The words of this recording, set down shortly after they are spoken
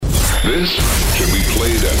This should be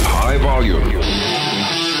played at high volume.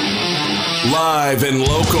 Live and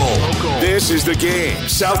local. This is The Game,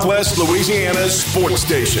 Southwest Louisiana's sports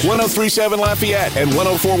station. 103.7 Lafayette and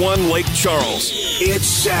 104.1 Lake Charles. It's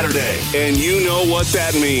Saturday, and you know what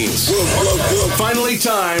that means. Finally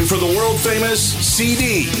time for the world-famous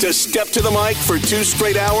CD to step to the mic for 2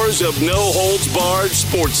 straight hours of no-holds-barred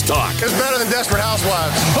sports talk. It's better than Desperate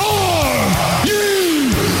Housewives. Are you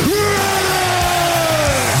ready?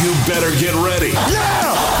 You better get ready. Yeah!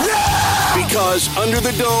 Because Under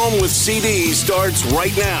the Dome with CD starts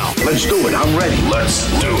right now. Let's do it. I'm ready. Let's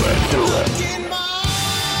do it.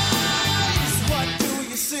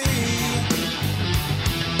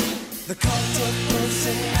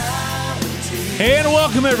 And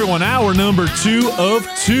welcome, everyone. Hour number 2 of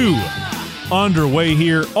 2 underway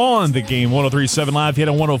here on The Game. 103.7 Live, hit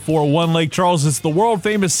on 104.1 Lake Charles. It's the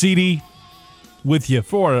world-famous CD with you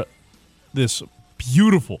for this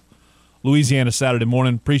beautiful Louisiana Saturday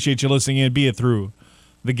morning. Appreciate you listening in, be it through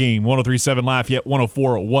The Game. 103.7 Lafayette,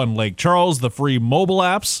 104.1 Lake Charles, the free mobile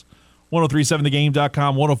apps,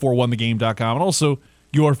 1037thegame.com, 1041thegame.com, and also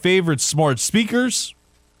your favorite smart speakers,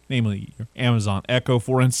 namely your Amazon Echo,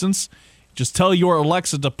 for instance. Just tell your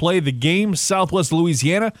Alexa to play The Game, Southwest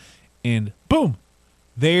Louisiana, and boom,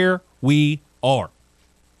 there we are.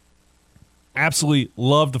 Absolutely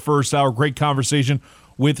love the first hour. Great conversation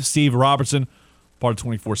with Steve Robertson, part of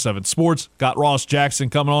 24/7 Sports. Got Ross Jackson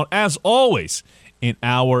coming on, as always, in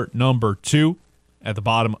hour number 2 at the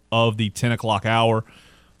bottom of the 10 o'clock hour.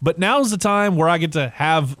 But now's the time where I get to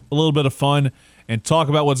have a little bit of fun and talk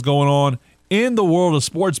about what's going on in the world of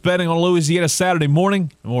sports betting on Louisiana Saturday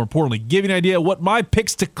morning. And more importantly, give you an idea what my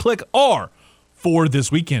picks to click are for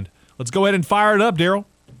this weekend. Let's go ahead and fire it up, Daryl.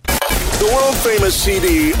 The world-famous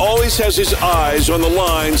CD always has his eyes on the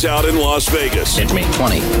lines out in Las Vegas. Hit me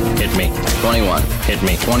 20, hit me 21, hit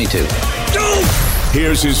me 22.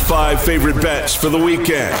 Here's his 5 favorite bets for the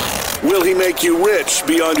weekend. Will he make you rich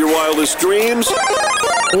beyond your wildest dreams?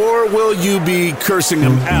 Or will you be cursing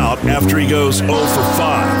him out after he goes 0 for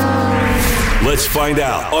 5? Let's find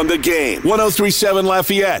out on The Game. 103.7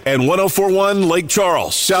 Lafayette and 104.1 Lake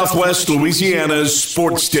Charles, Southwest Louisiana's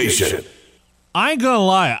sports station. I ain't gonna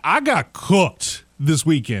lie, I got cooked this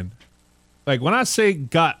weekend. Like, when I say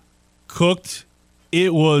got cooked,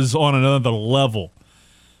 it was on another level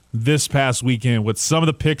this past weekend with some of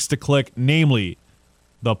the picks to click, namely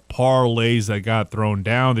the parlays that got thrown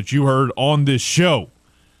down that you heard on this show.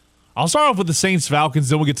 I'll start off with the Saints-Falcons,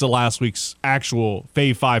 then we'll get to last week's actual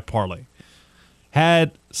Fave 5 parlay.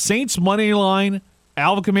 Had Saints money line,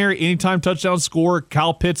 Alvin Kamara anytime touchdown scorer,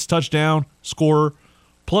 Kyle Pitts touchdown scorer,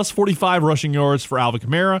 plus 45 rushing yards for Alvin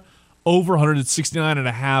Kamara, over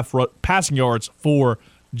 169.5 passing yards for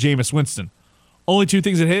Jameis Winston. Only 2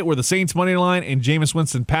 things that hit were the Saints money line and Jameis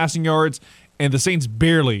Winston passing yards, and the Saints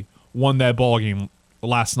barely won that ball game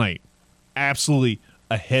last night. Absolutely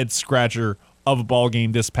a head scratcher of a ball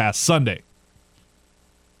game this past Sunday.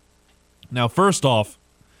 Now, first off,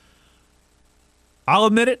 I'll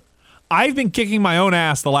admit it, I've been kicking my own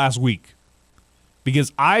ass the last week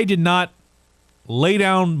because I did not lay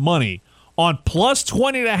down money on plus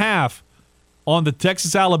 20.5 on the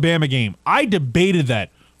Texas-Alabama game. I debated that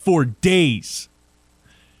for days.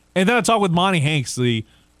 And then I talked with Monty Hanks, the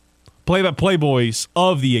play-by-play boys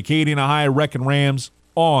of the Acadian Ohio Wrecking Rams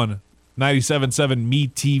on 97.7 Me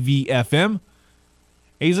TV FM. And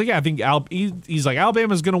he's like, yeah, I think he's like,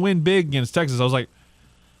 Alabama's going to win big against Texas. I was like,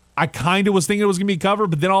 I kind of was thinking it was going to be covered,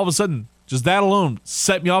 but then all of a sudden, just that alone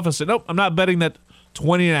set me off. I said, nope, I'm not betting that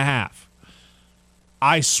 20.5.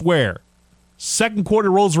 I swear, second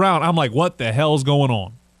quarter rolls around, I'm like, what the hell is going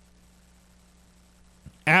on?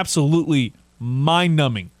 Absolutely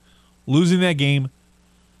mind-numbing. Losing that game.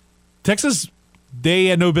 Texas, they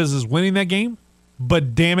had no business winning that game,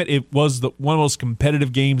 but damn it, it was one of the most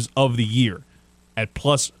competitive games of the year. At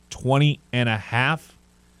plus 20.5,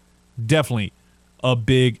 definitely a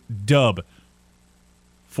big dub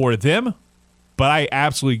for them, but I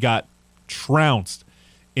absolutely got trounced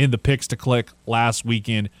in the picks to click last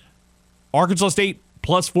weekend. Arkansas State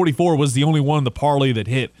plus 44 was the only one in the parlay that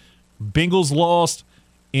hit. Bengals lost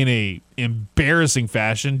in a embarrassing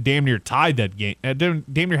fashion, damn near tied that game. Damn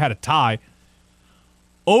near had a tie.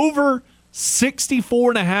 Over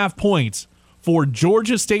 64.5 points for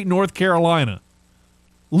Georgia State, North Carolina.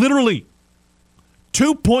 Literally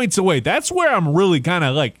 2 points away. That's where I'm really kind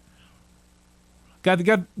of like, I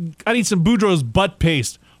need some Boudreaux's butt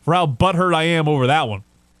paste for how butthurt I am over that one.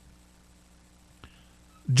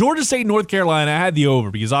 Georgia State, North Carolina, I had the over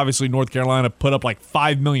because obviously North Carolina put up like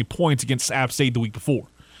 5 million points against App State the week before.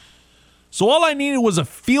 So all I needed was a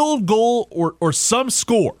field goal or some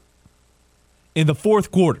score in the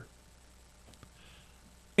fourth quarter.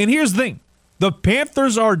 And here's the thing. The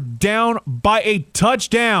Panthers are down by a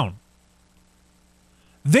touchdown.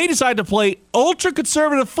 They decide to play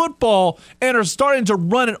ultra-conservative football and are starting to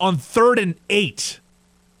run it on 3rd and 8.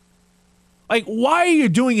 Like, why are you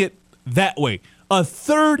doing it that way? A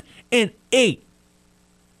 3rd and 8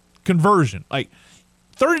 conversion. Like,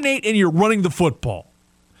 3rd and 8 and you're running the football.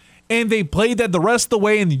 And they played that the rest of the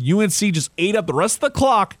way, and the UNC just ate up the rest of the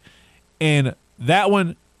clock, and that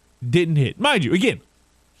one didn't hit. Mind you, again,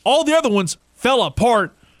 all the other ones fell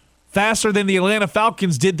apart faster than the Atlanta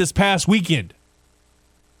Falcons did this past weekend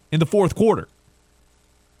in the fourth quarter,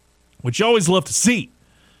 which you always love to see.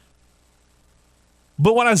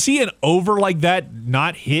 But when I see an over like that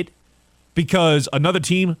not hit because another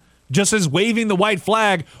team just is waving the white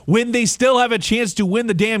flag when they still have a chance to win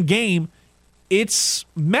the damn game, it's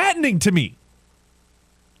maddening to me.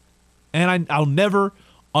 And I'll never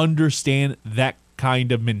understand that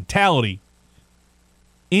kind of mentality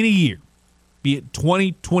in a year, be it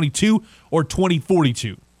 2022 or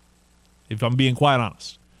 2042, if I'm being quite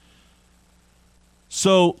honest.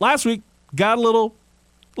 So last week, got a little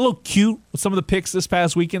cute with some of the picks this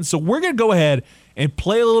past weekend. So we're going to go ahead and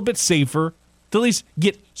play a little bit safer to at least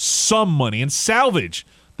get some money and salvage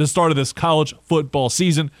the start of this college football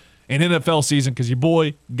season and NFL season, because your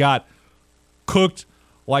boy got cooked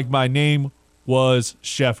like my name was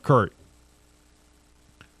Chef Kurt.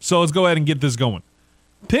 So let's go ahead and get this going.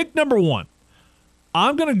 Pick number 1.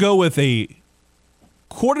 I'm going to go with a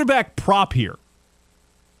quarterback prop here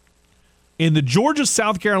in the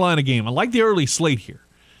Georgia-South Carolina game. I like the early slate here.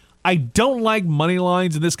 I don't like money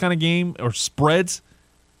lines in this kind of game or spreads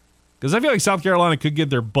because I feel like South Carolina could get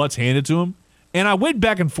their butts handed to them. And I went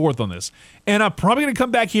back and forth on this. And I'm probably going to come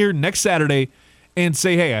back here next Saturday and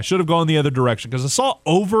say, hey, I should have gone the other direction because I saw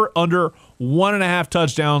under 1.5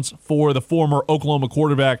 touchdowns for the former Oklahoma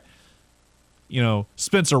quarterback,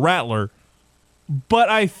 Spencer Rattler. But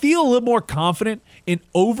I feel a little more confident in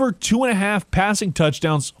over 2.5 passing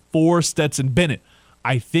touchdowns for Stetson Bennett.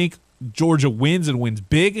 I think Georgia wins and wins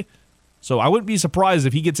big. So I wouldn't be surprised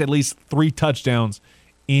if he gets at least 3 touchdowns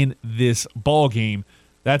in this ball game.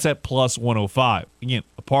 That's at plus 105. Again,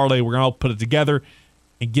 a parlay, we're going to put it together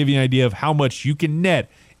and give you an idea of how much you can net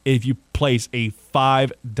if you place a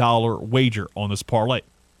 $5 wager on this parlay.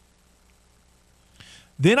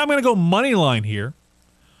 Then I'm going to go money line here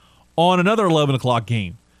on another 11 o'clock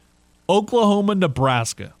game. Oklahoma,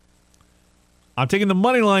 Nebraska. I'm taking the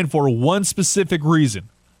money line for one specific reason.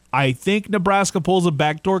 I think Nebraska pulls a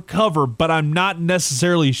backdoor cover, but I'm not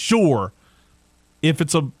necessarily sure if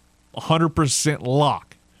it's a 100%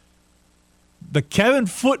 lock. The Kevin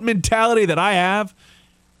Foote mentality that I have,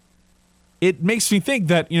 it makes me think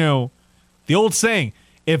that, the old saying,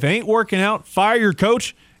 if it ain't working out, fire your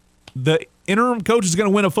coach. The interim coach is going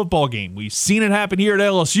to win a football game. We've seen it happen here at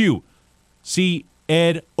LSU. See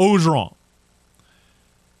Ed Orgeron.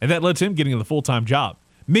 And that led to him getting the full-time job.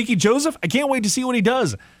 Mickey Joseph, I can't wait to see what he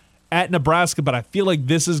does at Nebraska, but I feel like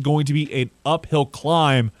this is going to be an uphill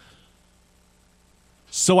climb.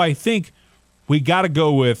 So I think we got to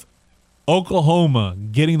go with Oklahoma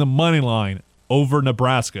getting the money line over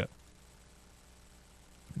Nebraska.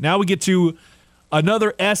 Now we get to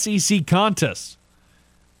another SEC contest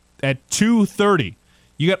at 2:30.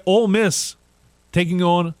 You got Ole Miss taking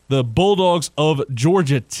on the Bulldogs of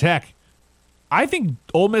Georgia Tech. I think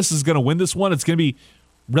Ole Miss is going to win this one. It's going to be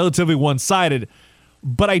relatively one-sided,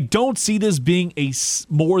 but I don't see this being a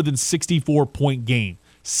more than 64-point game.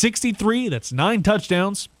 63, that's 9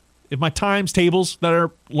 touchdowns. If my times tables that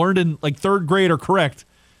are learned in like 3rd grade are correct,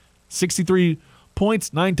 63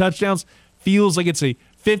 points, 9 touchdowns, feels like it's a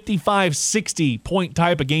 55-60 point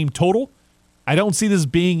type of game total. I don't see this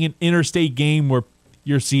being an interstate game where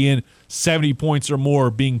you're seeing 70 points or more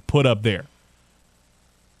being put up there.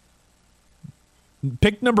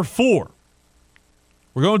 Pick number 4.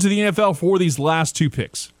 We're going to the NFL for these last 2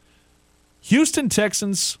 picks. Houston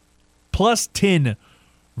Texans plus 10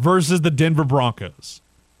 versus the Denver Broncos.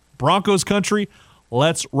 Broncos country,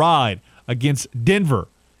 let's ride against Denver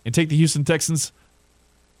and take the Houston Texans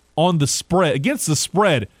on the spread, against the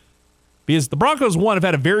spread, because the Broncos, have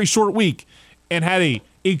had a very short week and had a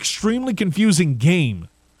extremely confusing game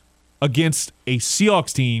against a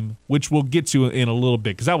Seahawks team, which we'll get to in a little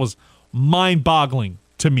bit, because that was mind-boggling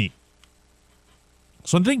to me.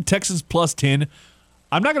 So I think Texans plus 10.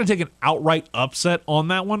 I'm not going to take an outright upset on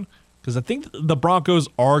that one, because I think the Broncos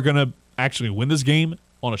are going to actually win this game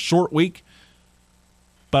on a short week.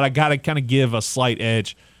 But I got to kind of give a slight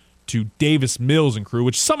edge to Davis Mills and crew,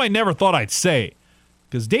 which is something I never thought I'd say,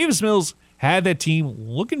 because Davis Mills had that team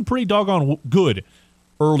looking pretty doggone good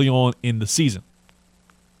early on in the season.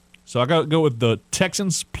 So I got to go with the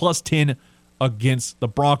Texans plus 10 against the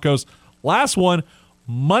Broncos. Last one,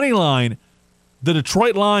 money line, the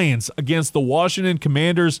Detroit Lions against the Washington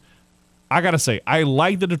Commanders. I got to say, I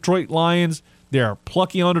like the Detroit Lions. They're a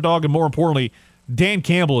plucky underdog, and more importantly, Dan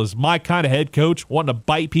Campbell is my kind of head coach, wanting to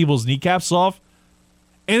bite people's kneecaps off.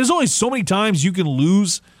 And there's only so many times you can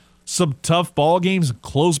lose some tough ball games,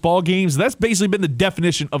 close ball games. That's basically been the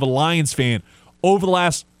definition of a Lions fan over the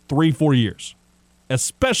last 3-4 years,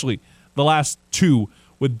 especially the last 2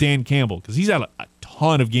 with Dan Campbell, because he's had a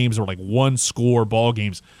ton of games that were like one-score ball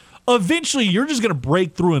games. Eventually, you're just going to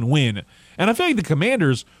break through and win. And I feel like the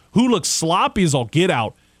Commanders, who looked sloppy as all get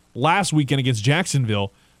out last weekend against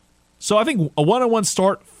Jacksonville, so I think a one-on-one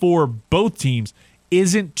start for both teams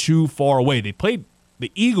isn't too far away. They played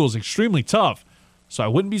the Eagles extremely tough, so I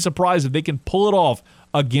wouldn't be surprised if they can pull it off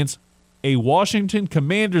against a Washington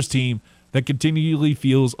Commanders team that continually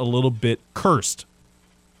feels a little bit cursed.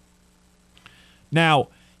 Now,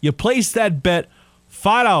 you place that bet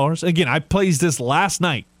 $5. Again, I placed this last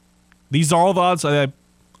night. These are all the odds I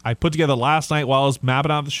put together last night while I was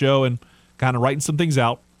mapping out the show and kind of writing some things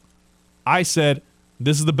out. I said,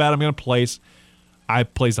 this is the bet I'm going to place. I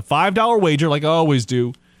placed a $5 wager like I always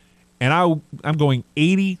do, and I'm going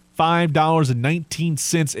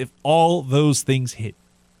 $85.19 if all those things hit.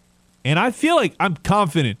 And I feel like I'm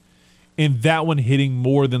confident in that one hitting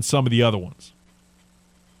more than some of the other ones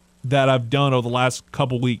that I've done over the last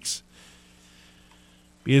couple weeks,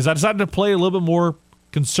 because I decided to play a little bit more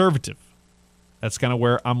conservative. That's kind of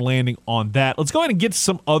where I'm landing on that. Let's go ahead and get to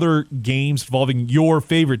some other games involving your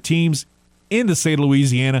favorite teams in the state of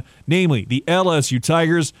Louisiana, namely the LSU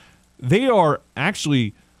Tigers. They are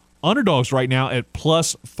actually underdogs right now at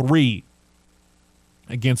 +3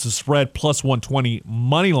 against the spread, +120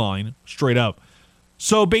 money line straight up.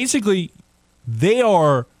 So basically, they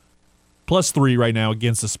are +3 right now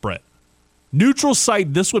against the spread. Neutral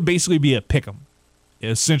site, this would basically be a pick 'em.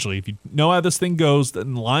 Essentially, if you know how this thing goes,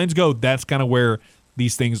 then the lines go, that's kind of where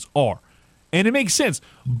these things are. And it makes sense.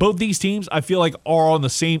 Both these teams, I feel like, are on the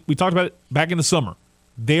same. We talked about it back in the summer.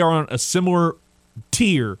 They are on a similar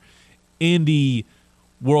tier in the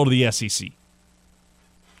world of the SEC.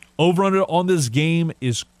 Over-under on this game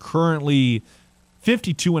is currently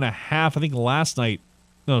 52.5. I think last night,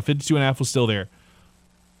 52.5 was still there.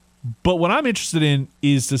 But what I'm interested in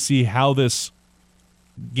is to see how this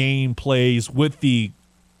game plays with the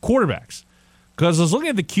quarterbacks. Because I was looking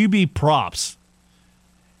at the QB props,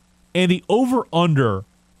 and the over-under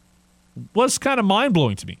was kind of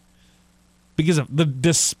mind-blowing to me because of the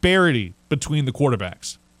disparity between the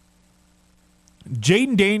quarterbacks.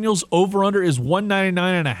 Jaden Daniels' over-under is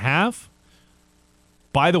 199.5.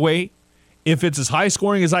 By the way, if it's as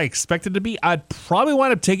high-scoring as I expect it to be, I'd probably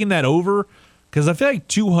wind up taking that over because I feel like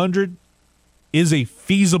 200 is a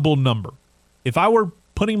feasible number. If I were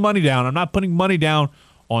putting money down, I'm not putting money down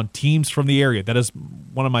on teams from the area. That is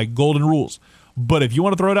one of my golden rules. But if you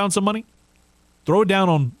want to throw down some money, throw it down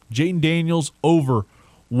on Jaden Daniels over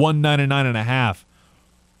 199.5.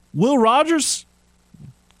 Will Rogers,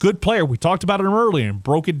 good player. We talked about him earlier and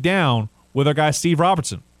broke it down with our guy Steve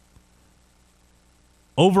Robertson.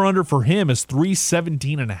 Over-under for him is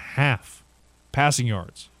 317.5 passing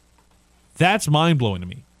yards. That's mind-blowing to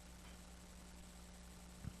me.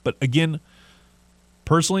 But again,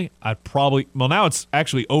 personally, I'd probably, now it's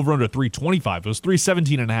actually over-under 325. It was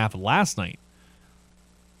 317.5 last night.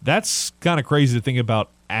 That's kind of crazy to think about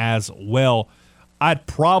as well. I'd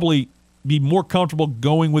probably be more comfortable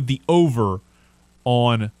going with the over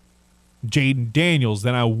on Jaden Daniels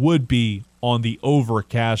than I would be on the over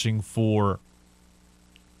cashing for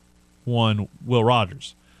one Will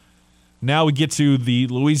Rogers. Now we get to the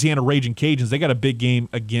Louisiana Raging Cajuns. They got a big game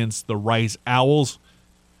against the Rice Owls.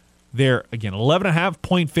 They're, again,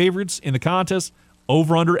 11.5-point favorites in the contest,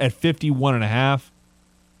 over-under at 51.5.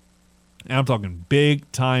 And I'm talking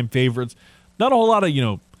big-time favorites. Not a whole lot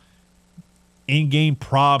of, in-game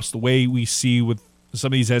props the way we see with some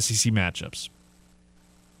of these SEC matchups.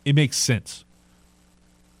 It makes sense.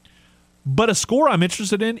 But a score I'm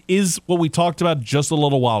interested in is what we talked about just a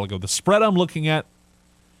little while ago. The spread I'm looking at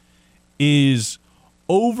is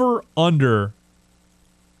over-under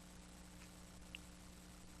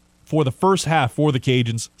for the first half for the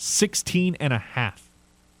Cajuns, 16.5.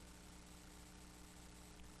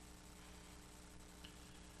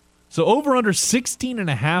 So over under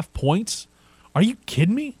 16.5 points? Are you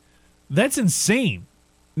kidding me? That's insane.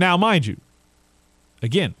 Now, mind you,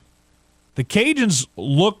 again, the Cajuns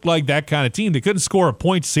looked like that kind of team. They couldn't score a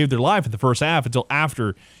point to save their life in the first half until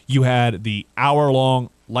after you had the hour-long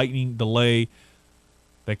lightning delay.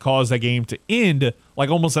 that caused that game to end like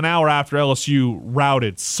almost an hour after LSU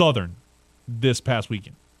routed Southern this past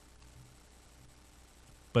weekend.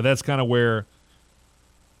 But that's kind of where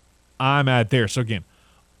I'm at there. So again,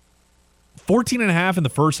 14.5 in the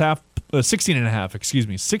first half, 16.5, excuse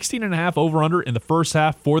me, 16.5 over under in the first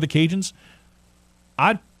half for the Cajuns.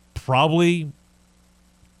 I'd probably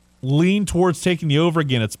lean towards taking the over.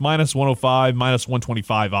 Again, it's minus 105, minus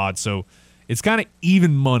 125 odds. So it's kind of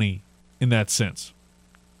even money in that sense.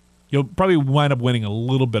 You'll probably wind up winning a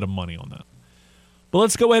little bit of money on that. But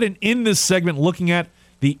let's go ahead and end this segment looking at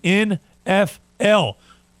the NFL.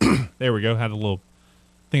 There we go. Had a little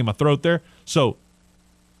thing in my throat there. So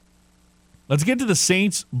let's get to the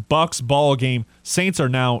Saints-Bucks ball game. Saints are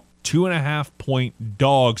now 2.5-point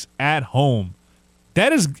dogs at home.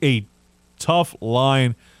 That is a tough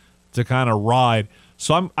line to kind of ride.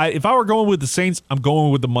 So if I were going with the Saints, I'm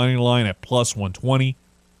going with the money line at plus 120.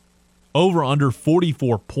 Over under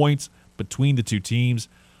 44 points between the two teams.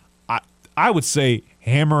 I would say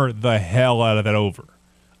hammer the hell out of that over,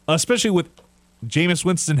 especially with Jameis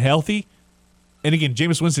Winston healthy. And again,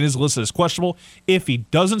 Jameis Winston is listed as questionable. If he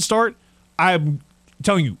doesn't start, I'm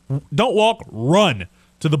telling you, don't walk, run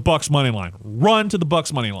to the Bucks money line. Run to the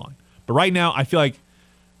Bucks money line. But right now, I feel like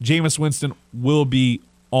Jameis Winston will be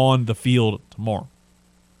on the field tomorrow.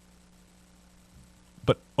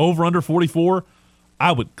 But over under 44,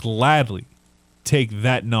 I would gladly take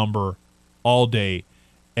that number all day,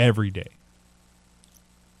 every day.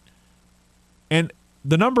 And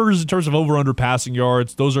the numbers in terms of over under passing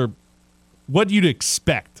yards, those are what you'd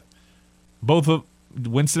expect. Both of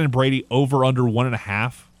Winston and Brady over under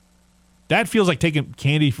 1.5. That feels like taking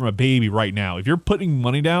candy from a baby right now. If you're putting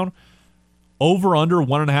money down, over under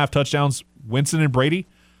 1.5 touchdowns, Winston and Brady,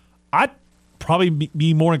 I'd probably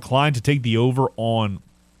be more inclined to take the over on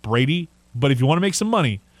Brady. But if you want to make some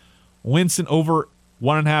money, Winston over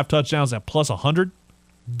 1.5 touchdowns at plus 100.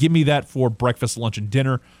 Give me that for breakfast, lunch, and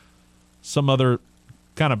dinner. Some other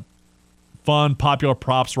kind of fun, popular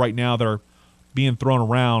props right now that are being thrown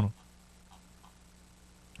around.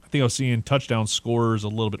 I think I was seeing touchdown scorers a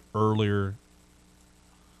little bit earlier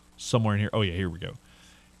somewhere in here. Oh, yeah, here we go.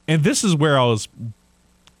 And this is where I was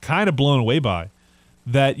kind of blown away by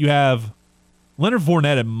that you have Leonard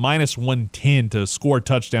Fournette at minus 110 to score a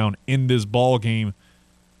touchdown in this ball game.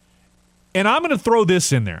 And I'm going to throw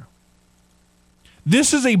this in there.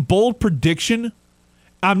 This is a bold prediction.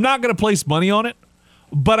 I'm not going to place money on it,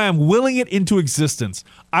 but I'm willing it into existence.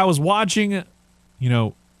 I was watching,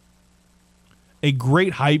 a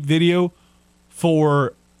great hype video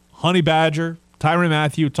for Honey Badger, Tyrann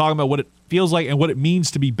Mathieu, talking about what it feels like and what it means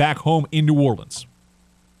to be back home in New Orleans.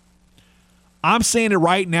 I'm saying it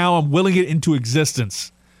right now. I'm willing it into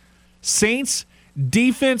existence. Saints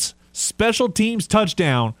defense, special teams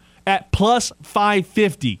touchdown at plus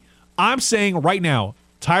 550. I'm saying right now,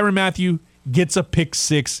 Tyrann Mathieu gets a pick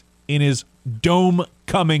six in his dome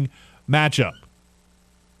coming matchup.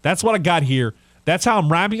 That's what I got here. That's how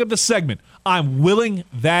I'm wrapping up the segment. I'm willing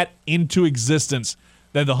that into existence,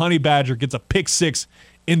 that the Honey Badger gets a pick six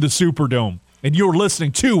in the Superdome. And you're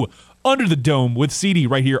listening to Under the Dome with CD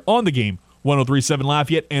right here on the game. 103.7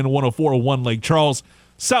 Lafayette and 104.1 Lake Charles,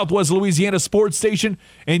 Southwest Louisiana sports station,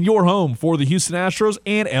 and your home for the Houston Astros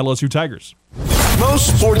and LSU Tigers.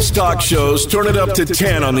 Most sports talk shows turn it up to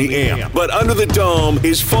 10 on the amp, but Under the Dome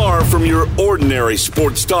is far from your ordinary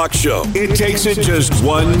sports talk show. It takes it just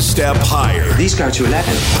one step higher. These go to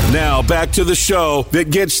 11. Now back to the show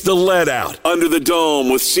that gets the lead out. Under the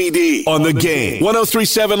Dome with CD on the game.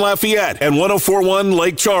 103.7 Lafayette and 104.1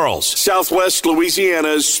 Lake Charles, Southwest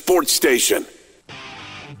Louisiana's sports station.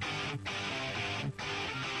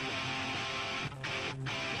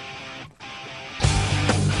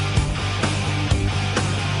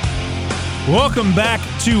 Welcome back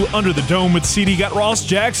to Under the Dome with CD. Got Ross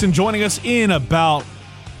Jackson joining us in about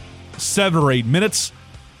 7 or 8 minutes.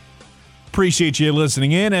 Appreciate you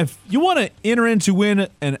listening in. If you want to enter in to win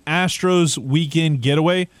an Astros weekend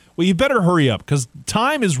getaway, well, you better hurry up because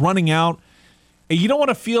time is running out. And you don't want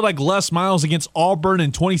to feel like Les Miles against Auburn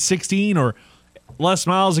in 2016 or Les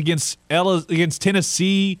Miles against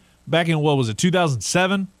Tennessee back in,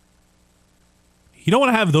 2007? You don't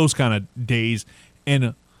want to have those kind of days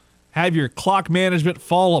and have your clock management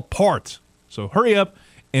fall apart. So hurry up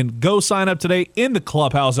and go sign up today in the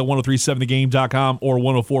clubhouse at 1037thegame.com or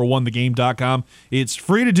 1041thegame.com. It's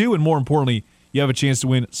free to do, and more importantly, you have a chance to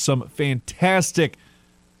win some fantastic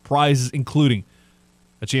prizes, including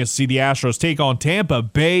a chance to see the Astros take on Tampa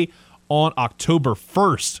Bay on October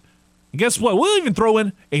 1st. And guess what? We'll even throw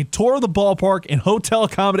in a tour of the ballpark and hotel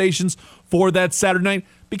accommodations for that Saturday night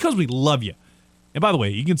because we love you. And by the way,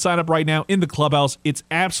 you can sign up right now in the clubhouse. It's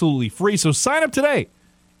absolutely free, so sign up today.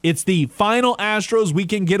 It's the final Astros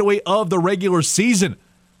weekend getaway of the regular season.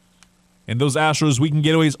 And those Astros weekend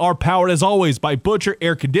getaways are powered, as always, by Butcher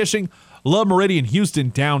Air Conditioning, Love Meridian Houston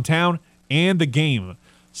downtown, and The Game,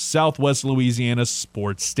 Southwest Louisiana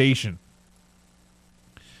sports station.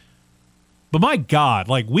 But my God,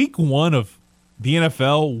 like week one of the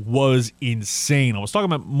NFL was insane. I was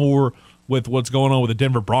talking about more with what's going on with the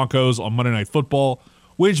Denver Broncos on Monday Night Football,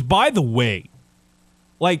 which, by the way,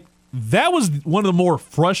 like that was one of the more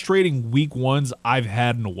frustrating week ones I've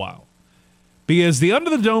had in a while. Because the Under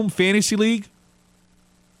the Dome Fantasy League,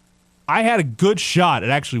 I had a good shot at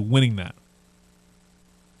actually winning that.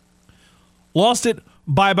 Lost it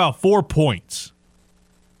by about 4 points.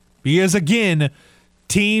 Because again,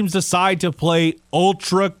 teams decide to play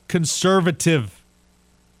ultra conservative.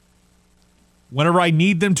 Whenever I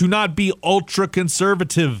need them to not be ultra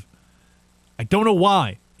conservative. I don't know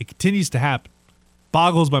why. It continues to happen.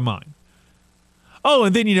 Boggles my mind. Oh,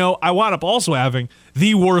 and then, I wound up also having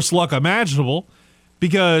the worst luck imaginable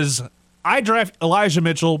because I draft Elijah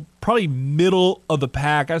Mitchell probably middle of the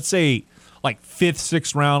pack. I'd say like 5th,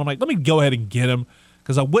 6th round. I'm like, let me go ahead and get him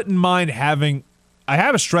because I wouldn't mind I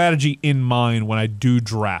have a strategy in mind when I do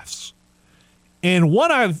drafts. And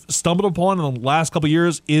what I've stumbled upon in the last couple of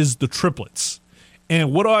years is the triplets.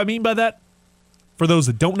 And what do I mean by that? For those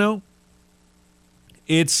that don't know,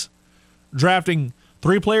 it's drafting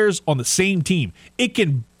 3 players on the same team. It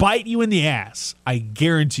can bite you in the ass, I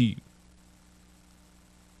guarantee you.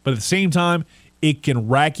 But at the same time, it can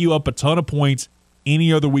rack you up a ton of points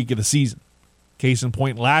any other week of the season. Case in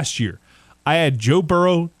point, last year, I had Joe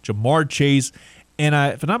Burrow, Jamar Chase, and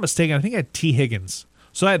if I'm not mistaken, I think I had T. Higgins.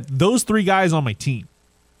 So I had those 3 guys on my team.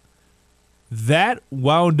 That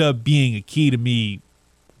wound up being a key to me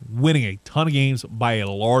winning a ton of games by a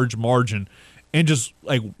large margin and just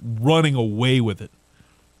like running away with it.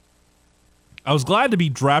 I was glad to be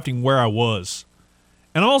drafting where I was.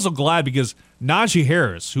 And I'm also glad because Najee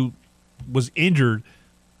Harris, who was injured,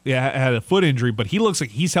 had a foot injury, but he looks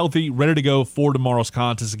like he's healthy, ready to go for tomorrow's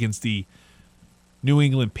contest against the New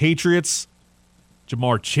England Patriots.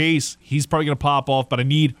 Jamar Chase, he's probably going to pop off, but I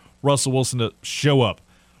need Russell Wilson to show up.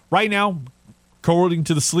 Right now, according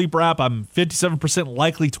to the sleeper app, I'm 57%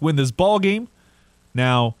 likely to win this ball game.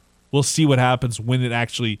 Now, we'll see what happens when it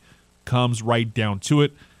actually comes right down to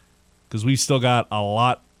it, because we've still got a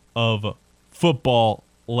lot of football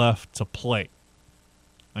left to play.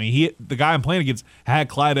 I mean, the guy I'm playing against had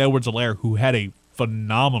Clyde Edwards-Helaire, who had a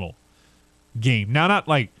phenomenal game. Now, not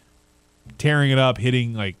like tearing it up,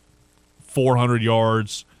 hitting like 400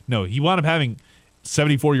 yards. No, he wound up having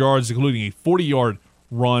 74 yards, including a 40-yard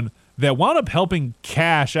run that wound up helping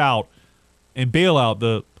cash out and bail out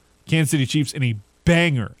the Kansas City Chiefs in a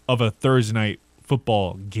banger of a Thursday night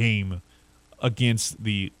football game against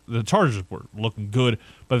the Chargers. Were looking good,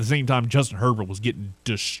 but at the same time, Justin Herbert was getting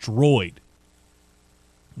destroyed.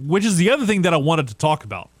 Which is the other thing that I wanted to talk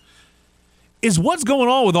about, is what's going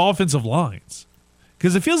on with offensive lines.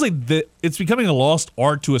 Because it feels like it's becoming a lost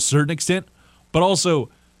art to a certain extent, but also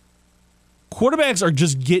quarterbacks are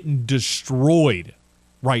just getting destroyed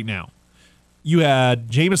right now. You had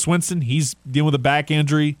Jameis Winston. He's dealing with a back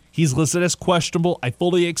injury. He's listed as questionable. I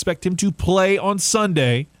fully expect him to play on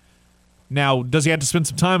Sunday. Now, does he have to spend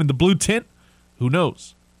some time in the blue tent? Who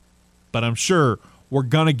knows? But I'm sure we're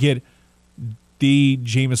going to get the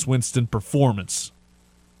Jameis Winston performance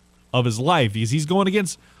of his life, because he's going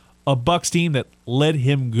against a Bucs team that let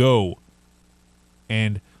him go.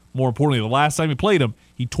 And more importantly, the last time he played him,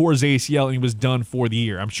 he tore his ACL and he was done for the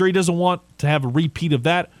year. I'm sure he doesn't want to have a repeat of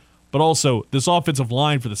that, but also this offensive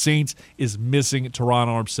line for the Saints is missing Teron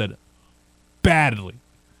Armstead badly.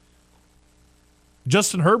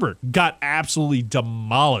 Justin Herbert got absolutely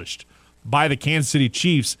demolished by the Kansas City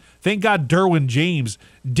Chiefs. Thank God Derwin James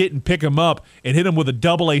didn't pick him up and hit him with a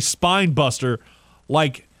double-A spine buster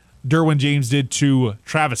like Derwin James did to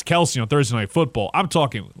Travis Kelce on Thursday Night Football. I'm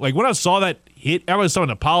talking, like when I saw that hit, everyone was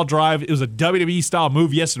talking a pile drive. It was a WWE-style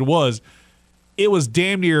move. Yes, it was. It was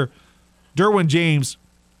damn near Derwin James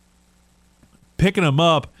picking him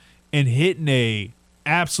up and hitting a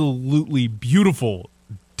absolutely beautiful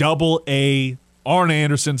double-A Arn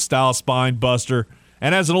Anderson-style spine buster.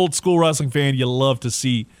 And as an old-school wrestling fan, you love to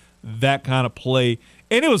see that kind of play.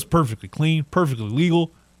 And it was perfectly clean, perfectly legal.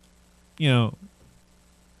 You know,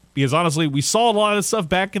 because honestly, we saw a lot of this stuff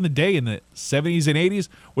back in the day in the 70s and 80s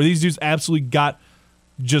where these dudes absolutely got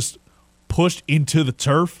just pushed into the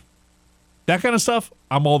turf. That kind of stuff,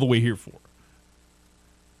 I'm all the way here for.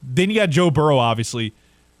 Then you got Joe Burrow, obviously,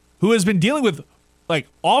 who has been dealing with like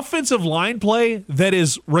offensive line play that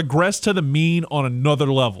is regressed to the mean on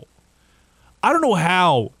another level. I don't know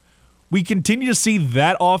how we continue to see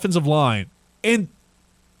that offensive line. And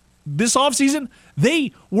this offseason,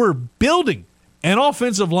 they were building an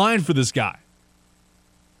offensive line for this guy.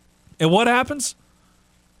 And what happens?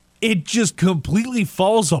 It just completely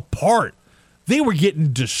falls apart. They were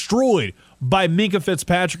getting destroyed by Minkah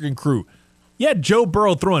Fitzpatrick and crew. You had Joe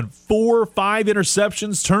Burrow throwing 4 or 5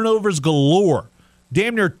 interceptions, turnovers galore.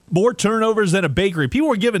 Damn near more turnovers than a bakery. People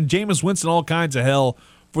were giving Jameis Winston all kinds of hell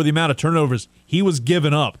for the amount of turnovers he was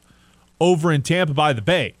giving up over in Tampa by the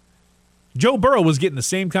Bay. Joe Burrow was getting the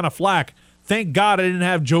same kind of flack. Thank God I didn't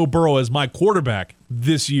have Joe Burrow as my quarterback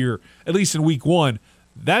this year, at least in week 1.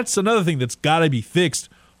 That's another thing that's got to be fixed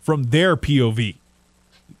from their POV.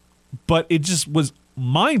 But it just was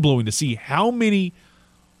mind-blowing to see how many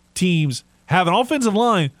teams have an offensive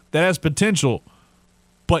line that has potential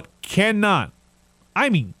but cannot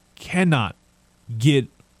get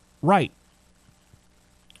right.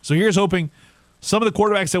 So here's hoping some of the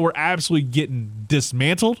quarterbacks that were absolutely getting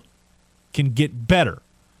dismantled can get better.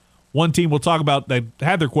 One team we'll talk about that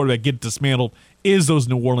had their quarterback get dismantled is those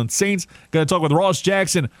New Orleans Saints. Going to talk with Ross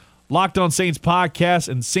Jackson, Locked On Saints podcast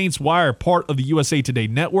and Saints Wire, part of the USA Today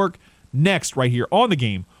Network. Next, right here on the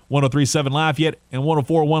game, 103.7 Lafayette and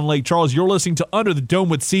 104.1 Lake Charles. You're listening to Under the Dome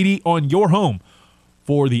with CD on your home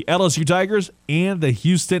for the LSU Tigers and the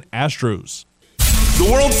Houston Astros. The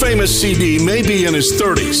world-famous CD may be in his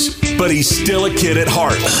 30s, but he's still a kid at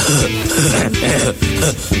heart.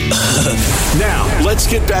 Now, let's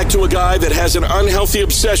get back to a guy that has an unhealthy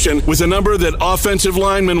obsession with a number that offensive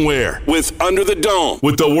linemen wear. With Under the Dome,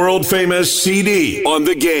 with the world-famous CD on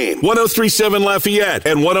the game. 103.7 Lafayette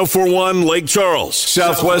and 104.1 Lake Charles,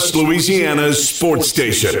 Southwest Louisiana's sports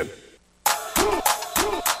station.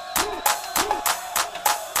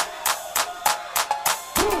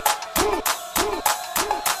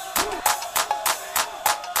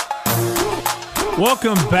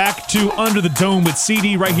 Welcome back to Under the Dome with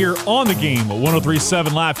CD right here on the game,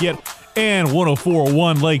 103.7 Lafayette and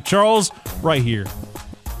 104.1 Lake Charles, right here.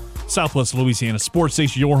 Southwest Louisiana Sports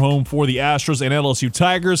Station, your home for the Astros and LSU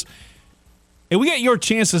Tigers. And we get your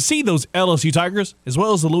chance to see those LSU Tigers, as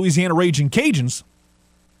well as the Louisiana Raging Cajuns,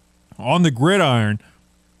 on the gridiron.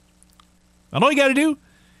 And all you got to do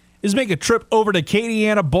is make a trip over to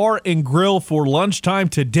Acadiana Bar and Grill for lunchtime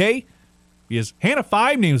today. Because Hannah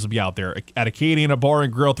Five Names will be out there at Acadiana Bar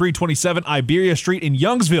and Grill, 327 Iberia Street in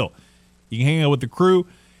Youngsville. You can hang out with the crew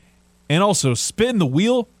and also spin the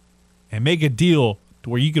wheel and make a deal to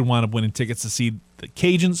where you can wind up winning tickets to see the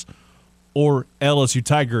Cajuns or LSU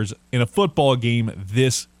Tigers in a football game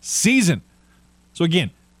this season. So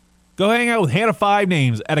again, go hang out with Hannah Five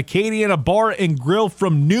Names at Acadiana Bar and Grill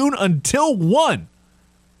from noon until 1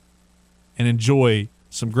 and enjoy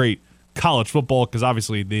some great college football, because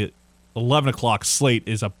obviously the 11 o'clock slate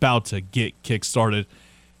is about to get kick-started,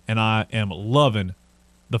 and I am loving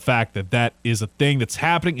the fact that that is a thing that's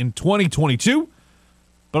happening in 2022,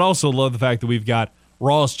 but also love the fact that we've got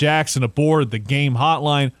Ross Jackson aboard the game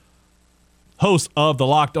hotline, host of the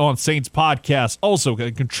Locked On Saints podcast, also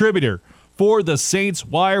a contributor for the Saints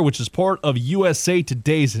Wire, which is part of USA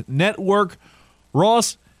Today's network.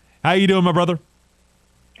 Ross, how you doing, my brother?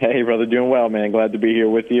 Hey, brother, doing well, man. Glad to be here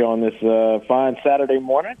with you on this fine Saturday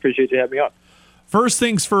morning. Appreciate you having me on. First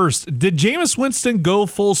things first, did Jameis Winston go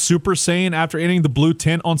full Super Saiyan after ending the blue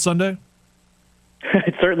tent on Sunday?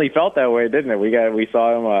 It certainly felt that way, didn't it? We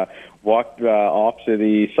saw him walk off to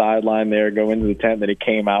the sideline there, go into the tent, then he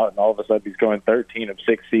came out, and all of a sudden he's going 13 of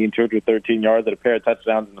 16, 213 yards at a pair of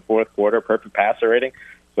touchdowns in the fourth quarter, perfect passer rating.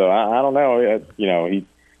 So I don't know,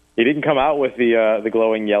 He didn't come out with the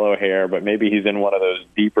glowing yellow hair, but maybe he's in one of those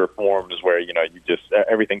deeper forms where, you just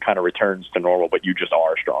everything kind of returns to normal, but you just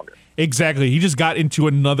are stronger. Exactly. He just got into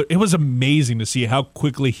another. It was amazing to see how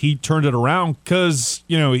quickly he turned it around, because,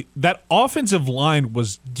 that offensive line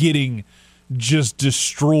was getting just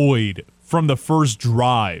destroyed from the first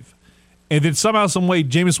drive. And then somehow, some way,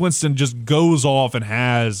 Jameis Winston just goes off and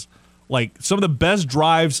has some of the best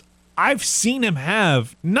drives I've seen him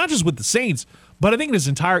have, not just with the Saints, but I think in his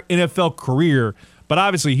entire NFL career. But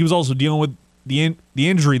obviously, he was also dealing with the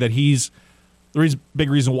injury that the big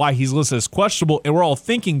reason why he's listed as questionable, and we're all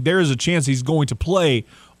thinking there is a chance he's going to play.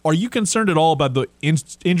 Are you concerned at all about the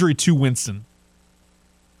injury to Winston?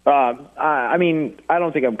 I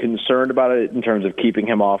don't think I'm concerned about it in terms of keeping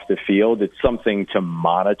him off the field. It's something to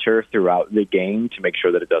monitor throughout the game to make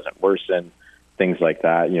sure that it doesn't worsen, things like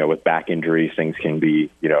that. With back injuries, things can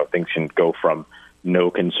go from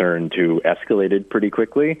no concern to escalated pretty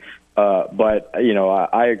quickly. But,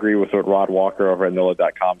 I agree with what Rod Walker over at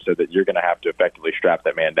NOLA.com said, that you're going to have to effectively strap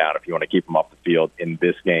that man down if you want to keep him off the field in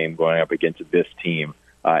this game, going up against this team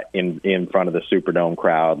in front of the Superdome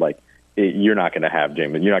crowd. You're not going to have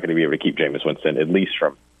Jameis. You're not going to be able to keep Jameis Winston, at least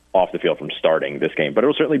from off the field, from starting this game. But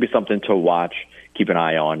it'll certainly be something to watch, keep an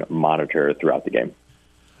eye on, monitor throughout the game.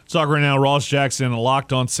 Talk right now, Ross Jackson,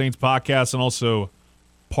 Locked On Saints podcast, and also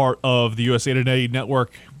part of the USA Today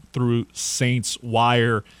network through Saints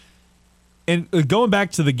Wire. And going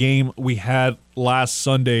back to the game we had last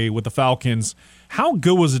Sunday with the Falcons, how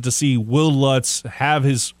good was it to see Will Lutz have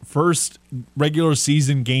his first regular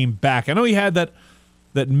season game back? I know he had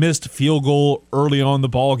that missed field goal early on in the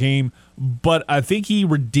ball game, but I think he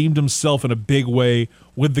redeemed himself in a big way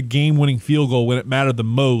with the game-winning field goal when it mattered the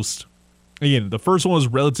most. Again, the first one was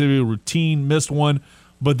relatively routine, missed one,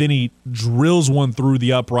 but then he drills one through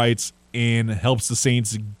the uprights and helps the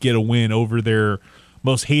Saints get a win over their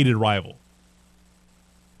most hated rival.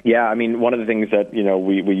 Yeah, I mean, one of the things that,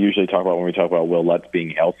 we usually talk about when we talk about Will Lutz being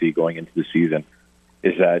healthy going into the season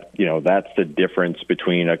is that, that's the difference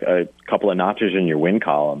between a couple of notches in your win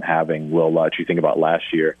column, having Will Lutz. You think about last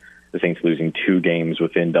year, the Saints losing 2 games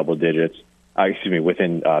within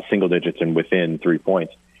within single digits and within 3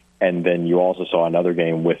 points. And then you also saw another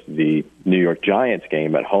game with the New York Giants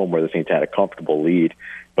game at home where the Saints had a comfortable lead,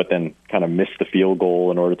 but then kind of missed the field goal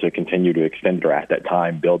in order to continue to extend it, or at that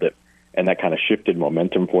time build it. And that kind of shifted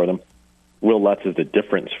momentum for them. Will Lutz is the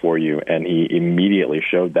difference for you, and he immediately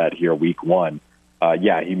showed that here week 1.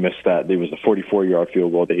 He missed that. There was a 44-yard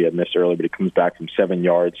field goal that he had missed early, but he comes back from 7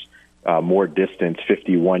 yards, more distance,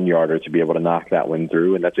 51-yarder to be able to knock that one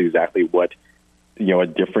through. And that's exactly what, a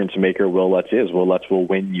difference maker Will Lutz is. Will Lutz will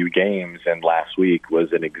win you games, and last week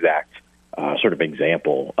was an exact sort of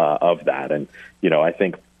example of that. And, I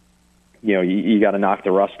think, you got to knock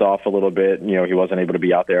the rust off a little bit. He wasn't able to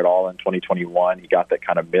be out there at all in 2021. He got that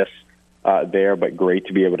kind of miss there, but great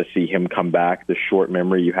to be able to see him come back. The short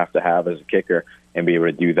memory you have to have as a kicker and be able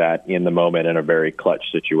to do that in the moment in a very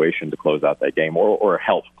clutch situation to close out that game or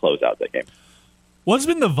help close out that game. What's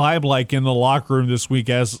been the vibe like in the locker room this week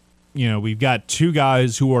as, we've got 2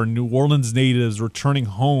 guys who are New Orleans natives returning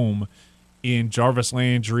home in Jarvis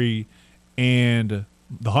Landry and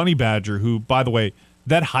the Honey Badger, who, by the way,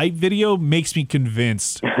 that hype video makes me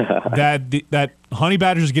convinced that Honey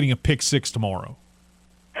Badger is getting a pick 6 tomorrow.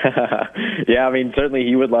 Yeah, I mean, certainly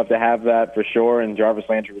he would love to have that for sure, and Jarvis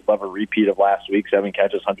Landry would love a repeat of last week. 7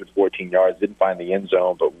 catches, 114 yards, didn't find the end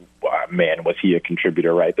zone, but man, was he a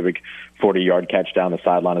contributor, right? The big 40-yard catch down the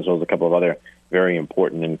sideline, as well as a couple of other very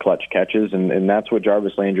important and clutch catches, and that's what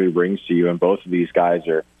Jarvis Landry brings to you, and both of these guys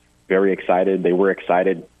are very excited. They were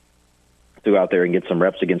excited to go out there and get some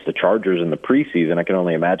reps against the Chargers in the preseason. I can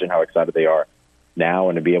only imagine how excited they are now,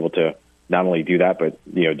 and to be able to not only do that, but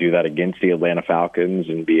do that against the Atlanta Falcons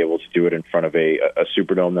and be able to do it in front of a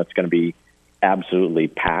Superdome that's going to be absolutely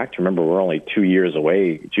packed. Remember, we're only 2 years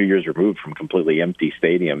removed from completely empty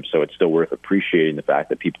stadiums, so it's still worth appreciating the fact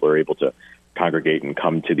that people are able to congregate and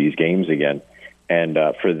come to these games again. And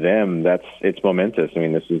for them, it's momentous. I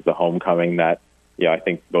mean, this is the homecoming that I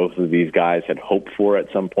think both of these guys had hoped for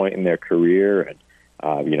at some point in their career, and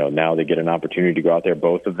now they get an opportunity to go out there,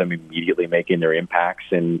 both of them immediately making their impacts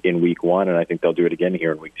in week 1, and I think they'll do it again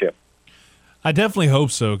here in week 2. I definitely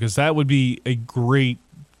hope so, because that would be a great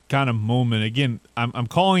kind of moment. Again, I'm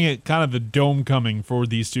calling it kind of the dome coming for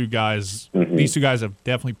these 2 guys. Mm-hmm. These 2 guys have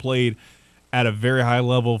definitely played at a very high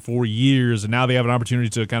level for years, and now they have an opportunity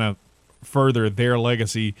to kind of further their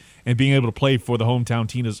legacy, and being able to play for the hometown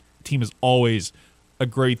team is always a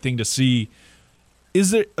great thing to see.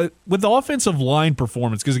 Is there with the offensive line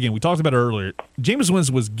performance? Because again, we talked about it earlier. Jameis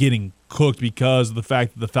Winston was getting cooked because of the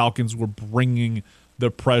fact that the Falcons were bringing the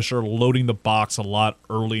pressure, loading the box a lot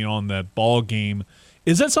early on that ball game.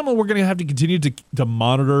 Is that something we're going to have to continue to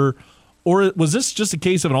monitor, or was this just a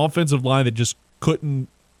case of an offensive line that just couldn't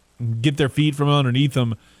get their feet from underneath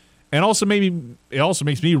them? And also, maybe it also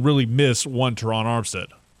makes me really miss one Teron Armstead.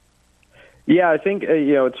 Yeah, I think,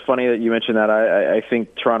 it's funny that you mentioned that. I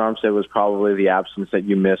think Teron Armstead was probably the absence that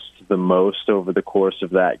you missed the most over the course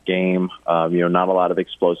of that game. Not a lot of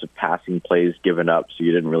explosive passing plays given up, so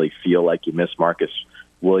you didn't really feel like you missed Marcus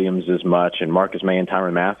Williams as much. And Marcus May and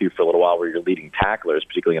Tyrann Mathieu for a little while were your leading tacklers,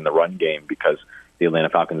 particularly in the run game, because the Atlanta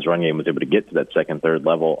Falcons run game was able to get to that second, third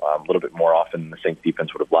level a little bit more often than the Saints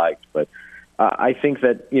defense would have liked. But I think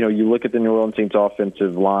that, you look at the New Orleans Saints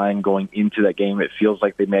offensive line going into that game, it feels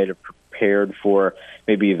like they may have prepared for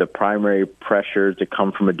maybe the primary pressure to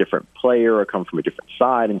come from a different player or come from a different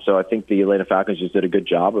side. And so I think the Atlanta Falcons just did a good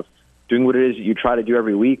job of doing what it is you try to do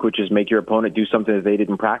every week, which is make your opponent do something that they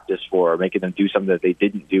didn't practice for, or making them do something that they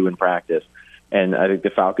didn't do in practice. And I think the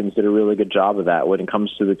Falcons did a really good job of that. When it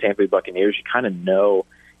comes to the Tampa Bay Buccaneers, you kind of know,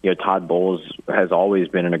 Todd Bowles has always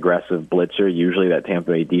been an aggressive blitzer. Usually that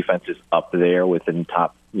Tampa Bay defense is up there within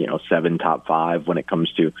top 7, top 5 when it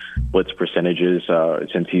comes to blitz percentages.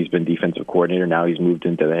 Since he's been defensive coordinator, now he's moved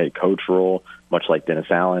into the head coach role, much like Dennis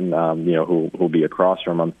Allen, who'll be across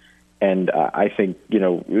from him. And I think,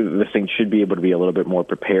 the Saints should be able to be a little bit more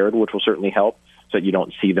prepared, which will certainly help, so that you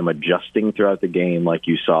don't see them adjusting throughout the game like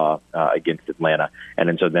you saw against Atlanta.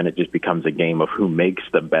 And so then it just becomes a game of who makes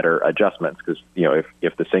the better adjustments. Because,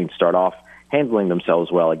 if the Saints start off handling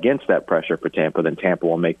themselves well against that pressure for Tampa, then Tampa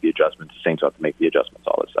will make the adjustments. The Saints will have to make the adjustments,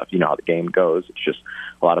 all this stuff. You know how the game goes. It's just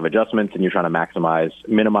a lot of adjustments, and you're trying to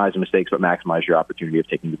minimize mistakes, but maximize your opportunity of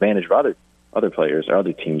taking advantage of other players or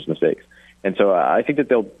other teams' mistakes. And so I think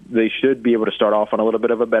that they should be able to start off on a little bit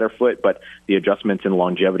of a better foot, but the adjustments and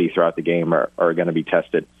longevity throughout the game are going to be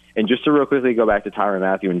tested. And just to real quickly go back to Tyrann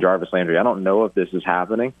Mathieu and Jarvis Landry, I don't know if this is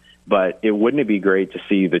happening, but wouldn't it be great to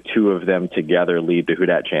see the two of them together lead the Who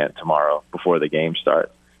Dat chant tomorrow before the game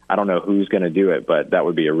starts? I don't know who's going to do it, but that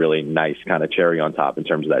would be a really nice kind of cherry on top in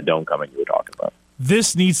terms of that dome coming you were talking about.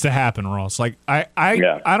 This needs to happen, Ross. Like I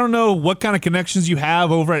don't know what kind of connections you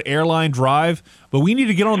have over at Airline Drive, but we need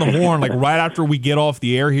to get on the horn like right after we get off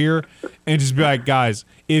the air here and just be like, guys,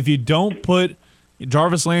 if you don't put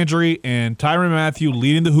Jarvis Landry and Tyrann Mathieu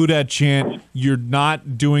leading the Who Dat chant, you're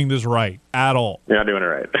not doing this right at all. You're not doing it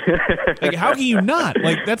right. Like, how can you not?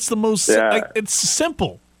 Like, that's the most it's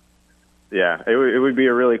simple. Yeah, it would be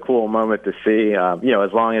a really cool moment to see.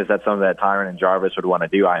 As long as that's something that Tyrann and Jarvis would want to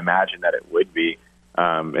do, I imagine that it would be.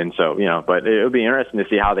 And so, but it would be interesting to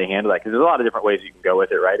see how they handle that, because there's a lot of different ways you can go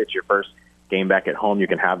with it, right? It's your first game back at home. You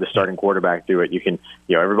can have the starting quarterback do it. You can,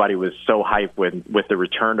 everybody was so hyped with the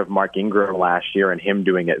return of Mark Ingram last year and him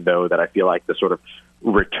doing it, though, that I feel like the sort of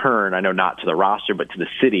return, I know not to the roster, but to the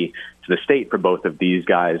city, to the state for both of these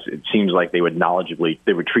guys, it seems like they would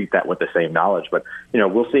treat that with the same knowledge. But,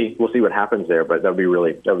 we'll see what happens there. But that'll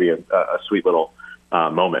be a sweet little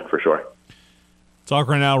moment for sure. Talk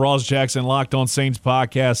right now, Ross Jackson, Locked On Saints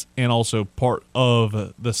podcast, and also part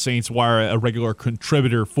of the Saints Wire, a regular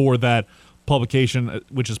contributor for that publication,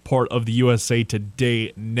 which is part of the USA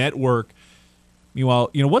Today network. Meanwhile,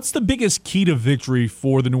 what's the biggest key to victory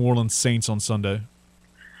for the New Orleans Saints on Sunday?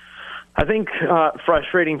 I think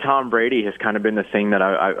frustrating Tom Brady has kind of been the thing that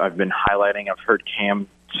I've been highlighting. I've heard Cam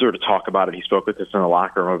sort of talk about it. He spoke with us in the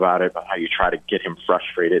locker room about it, about how you try to get him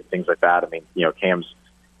frustrated, things like that. I mean, Cam's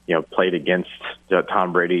played against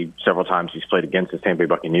Tom Brady several times. He's played against the Tampa Bay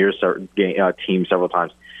Buccaneers team several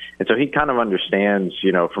times. And so he kind of understands,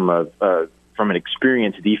 from an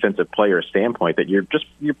experienced defensive player standpoint, that you're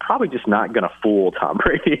probably just not going to fool Tom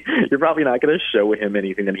Brady. You're probably not going to show him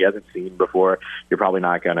anything that he hasn't seen before. You're probably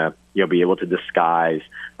not going to be able to disguise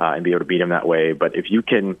and be able to beat him that way. But if you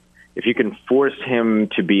can force him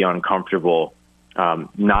to be uncomfortable,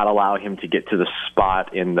 not allow him to get to the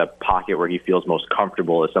spot in the pocket where he feels most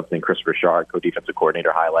comfortable, is something Chris Richard, co-defensive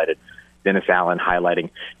coordinator, highlighted. Dennis Allen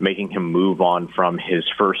highlighting making him move on from his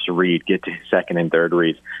first read, get to his second and third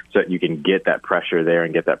reads, so that you can get that pressure there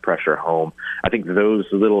and get that pressure home. I think those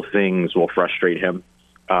little things will frustrate him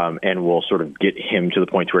and will sort of get him to the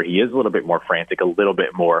point where he is a little bit more frantic, a little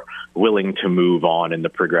bit more willing to move on in the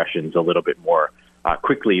progressions a little bit more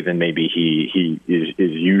quickly than maybe he is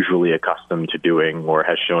usually accustomed to doing or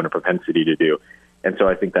has shown a propensity to do. And so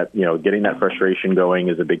I think that, getting that frustration going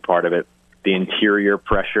is a big part of it. The interior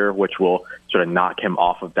pressure, which will sort of knock him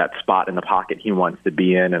off of that spot in the pocket he wants to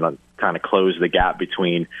be in and kind of close the gap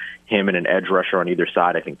between him and an edge rusher on either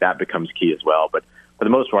side, I think that becomes key as well. But for the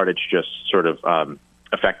most part, it's just sort of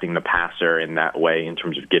affecting the passer in that way in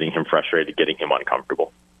terms of getting him frustrated, getting him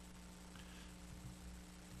uncomfortable.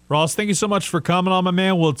 Ross, thank you so much for coming on, my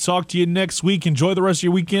man. We'll talk to you next week. Enjoy the rest of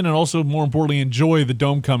your weekend, and also, more importantly, enjoy the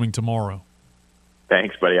Dome coming tomorrow.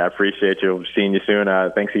 Thanks, buddy. I appreciate you. Seeing you soon.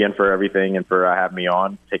 Thanks again for everything and for having me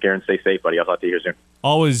on. Take care and stay safe, buddy. I'll talk to you here soon.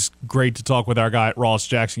 Always great to talk with our guy, Ross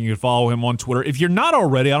Jackson. You can follow him on Twitter. If you're not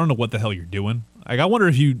already, I don't know what the hell you're doing. I wonder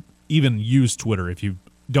if you even use Twitter if you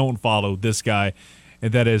don't follow this guy,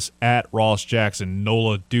 and that is at Ross Jackson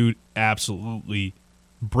NOLA. Dude absolutely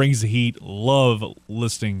brings the heat. Love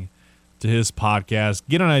listening to his podcast.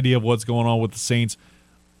 Get an idea of what's going on with the Saints,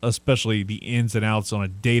 especially the ins and outs on a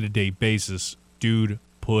day-to-day basis. Dude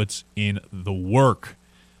puts in the work.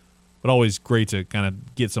 But always great to kind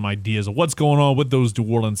of get some ideas of what's going on with those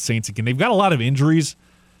New Orleans Saints again. They've got a lot of injuries.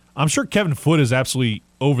 I'm sure Kevin Foote is absolutely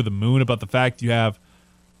over the moon about the fact you have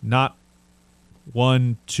not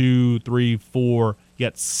 1, 2, 3, 4. You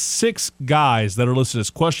got 6 guys that are listed as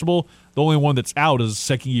questionable. The only one that's out is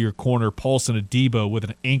second-year corner Paulson Adebo with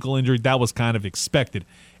an ankle injury. That was kind of expected.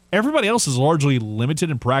 Everybody else is largely limited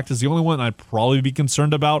in practice. The only one I'd probably be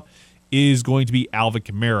concerned about is going to be Alvin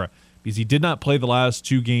Kamara, because he did not play the last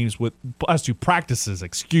 2 practices,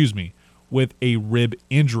 with a rib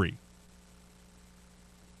injury.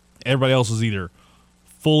 Everybody else is either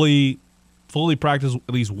fully practiced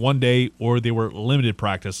at least one day, or they were limited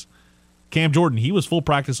practice. Cam Jordan, he was full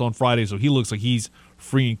practice on Friday, so he looks like he's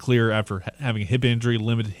free and clear after having a hip injury,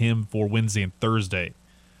 limited him for Wednesday and Thursday.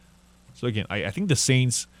 So again, I think the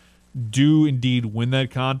Saints do indeed win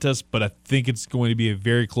that contest, but I think it's going to be a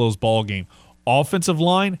very close ball game. Offensive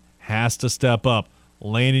line has to step up.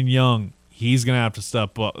 Landon Young, he's going to have to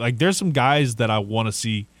step up. Like, there's some guys that I want to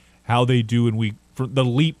see how they do in the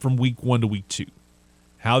leap from week 1 to week 2,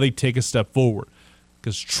 how they take a step forward.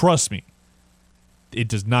 Because trust me, it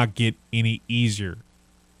does not get any easier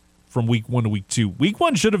from week 1 to week 2. Week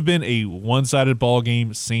 1 should have been a one-sided ball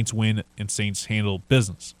game. Saints win and Saints handle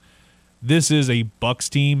business. This is a Bucs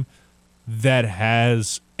team that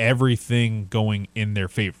has everything going in their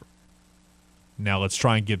favor. Now let's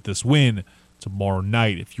try and get this win tomorrow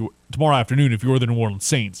afternoon if you're the New Orleans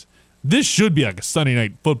Saints. This should be like a Sunday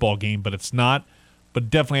night football game, but it's not. But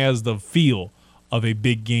definitely has the feel of a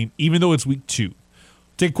big game, even though it's week 2.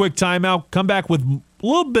 Take a quick timeout, come back with a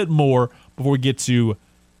little bit more before we get to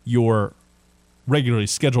your regularly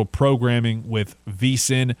scheduled programming with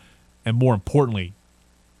VSiN, and more importantly,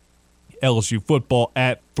 LSU football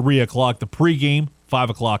at 3 o'clock. The pregame,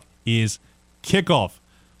 5 o'clock is kickoff.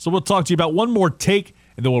 So we'll talk to you about one more take,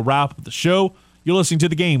 and then we'll wrap up the show. You're listening to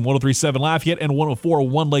The Game, 103.7 Lafayette and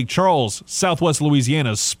 104.1 Lake Charles, Southwest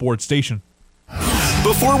Louisiana's sports station.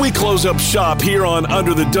 Before we close up shop here on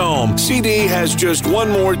Under the Dome, CD has just one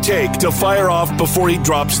more take to fire off before he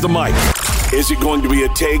drops the mic. Is it going to be a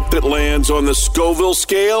take that lands on the Scoville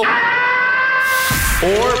scale?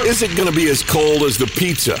 Or is it going to be as cold as the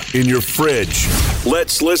pizza in your fridge?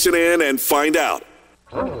 Let's listen in and find out.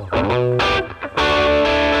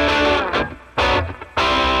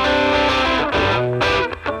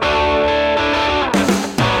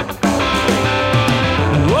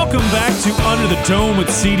 Welcome back to Under the Dome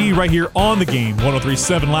with CD right here on The Game,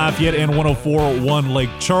 103.7 Lafayette and 104.1 Lake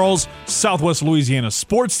Charles, Southwest Louisiana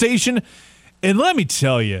sports station. And let me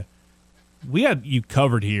tell you, we had you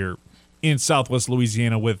covered here in Southwest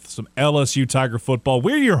Louisiana with some LSU Tiger football.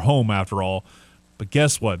 We're your home after all. But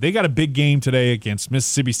guess what? They got a big game today against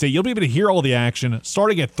Mississippi State. You'll be able to hear all the action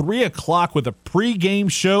starting at 3 o'clock with a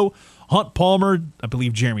pregame show. Hunt Palmer, I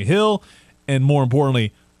believe Jeremy Hill, and more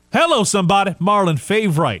importantly, hello somebody, Marlon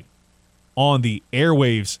Favorite on the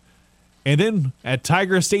airwaves. And then at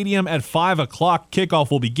Tiger Stadium at 5 o'clock,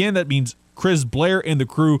 kickoff will begin. That means Chris Blair and the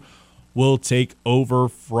crew will take over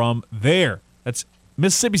from there. That's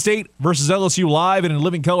Mississippi State versus LSU live and in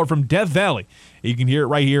living color from Death Valley. You can hear it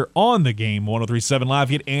right here on The Game, 103.7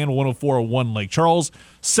 Lafayette and 104.1 Lake Charles,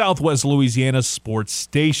 Southwest Louisiana sports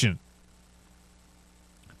station.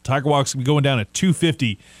 Tiger Walk's going to be going down at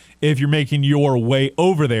 2:50 if you're making your way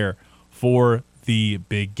over there for the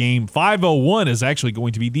big game. 5:01 is actually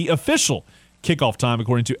going to be the official kickoff time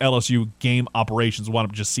according to LSU game operations. I wound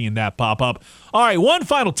up just seeing that pop up. All right, one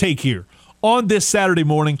final take here on this Saturday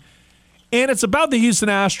morning, and it's about the Houston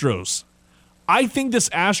Astros. I think this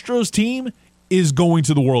Astros team is going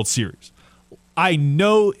to the World Series. I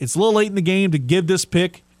know it's a little late in the game to give this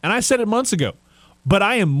pick, and I said it months ago, but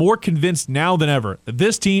I am more convinced now than ever that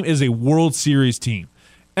this team is a World Series team.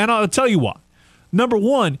 And I'll tell you why. Number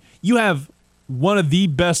one, you have one of the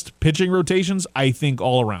best pitching rotations, I think,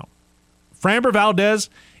 all around. Framber Valdez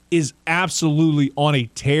is absolutely on a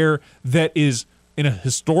tear that is, in a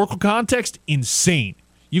historical context, insane.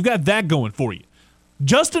 You've got that going for you.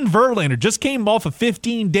 Justin Verlander just came off a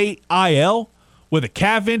 15-day IL with a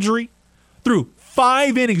calf injury, threw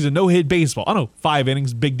 5 innings of no-hit baseball. I know 5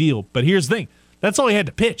 innings, big deal, but here's the thing. That's all he had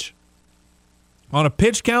to pitch. On a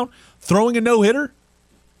pitch count, throwing a no-hitter,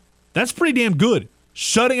 that's pretty damn good.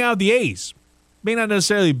 Shutting out the A's may not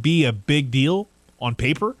necessarily be a big deal on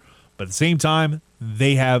paper, but at the same time,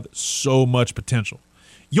 they have so much potential.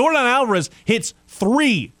 Yordan Alvarez hits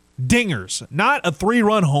 3 dingers, not a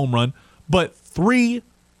 3-run home run, but 3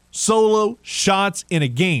 solo shots in a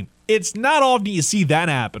game. It's not often you see that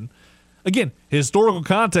happen. Again, historical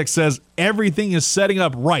context says everything is setting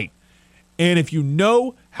up right. And if you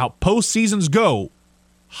know how postseasons go,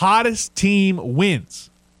 hottest team wins.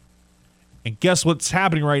 And guess what's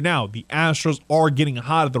happening right now? The Astros are getting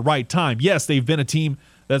hot at the right time. Yes, they've been a team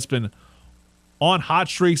that's been on hot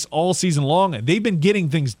streaks all season long, and they've been getting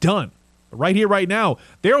things done. right here, right now,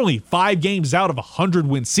 they're only 5 games out of a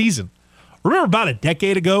 100-win season. Remember about a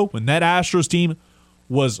decade ago when that Astros team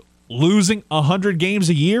was losing 100 games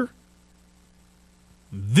a year?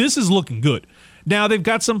 This is looking good. Now, they've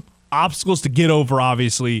got some obstacles to get over,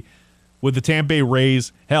 obviously, with the Tampa Bay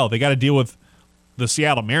Rays. Hell, they got to deal with the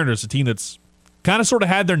Seattle Mariners, a team that's kind of sort of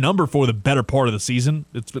had their number for the better part of the season.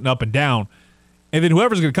 It's been up and down. And then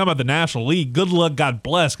whoever's going to come out of the National League, good luck, God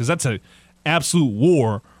bless, because that's an absolute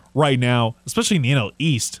war right now, especially in the NL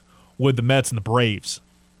East with the Mets and the Braves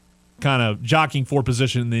kind of jockeying for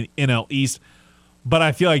position in the NL East. But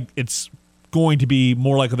I feel like it's going to be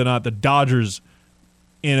more likely than not the Dodgers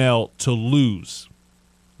NL to lose.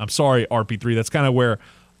 I'm sorry, RP3. That's kind of where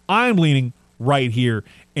I'm leaning right here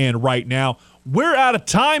and right now. We're out of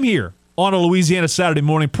time here on a Louisiana Saturday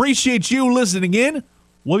morning. Appreciate you listening in.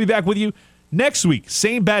 We'll be back with you next week.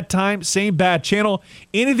 Same bad time, same bad channel.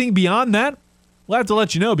 Anything beyond that, we'll have to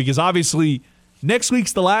let you know, because obviously next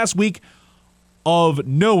week's the last week of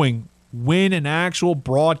knowing when an actual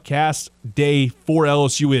broadcast day for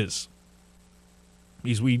LSU is.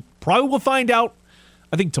 Because we probably will find out,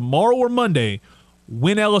 I think tomorrow or Monday,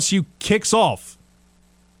 when LSU kicks off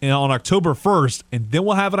on October 1st, and then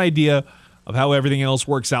we'll have an idea of how everything else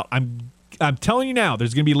works out. I'm telling you now,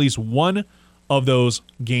 there's going to be at least one of those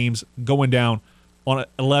games going down on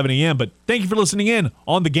 11 a.m. But thank you for listening in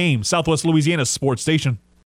on The Game, Southwest Louisiana Sports Station.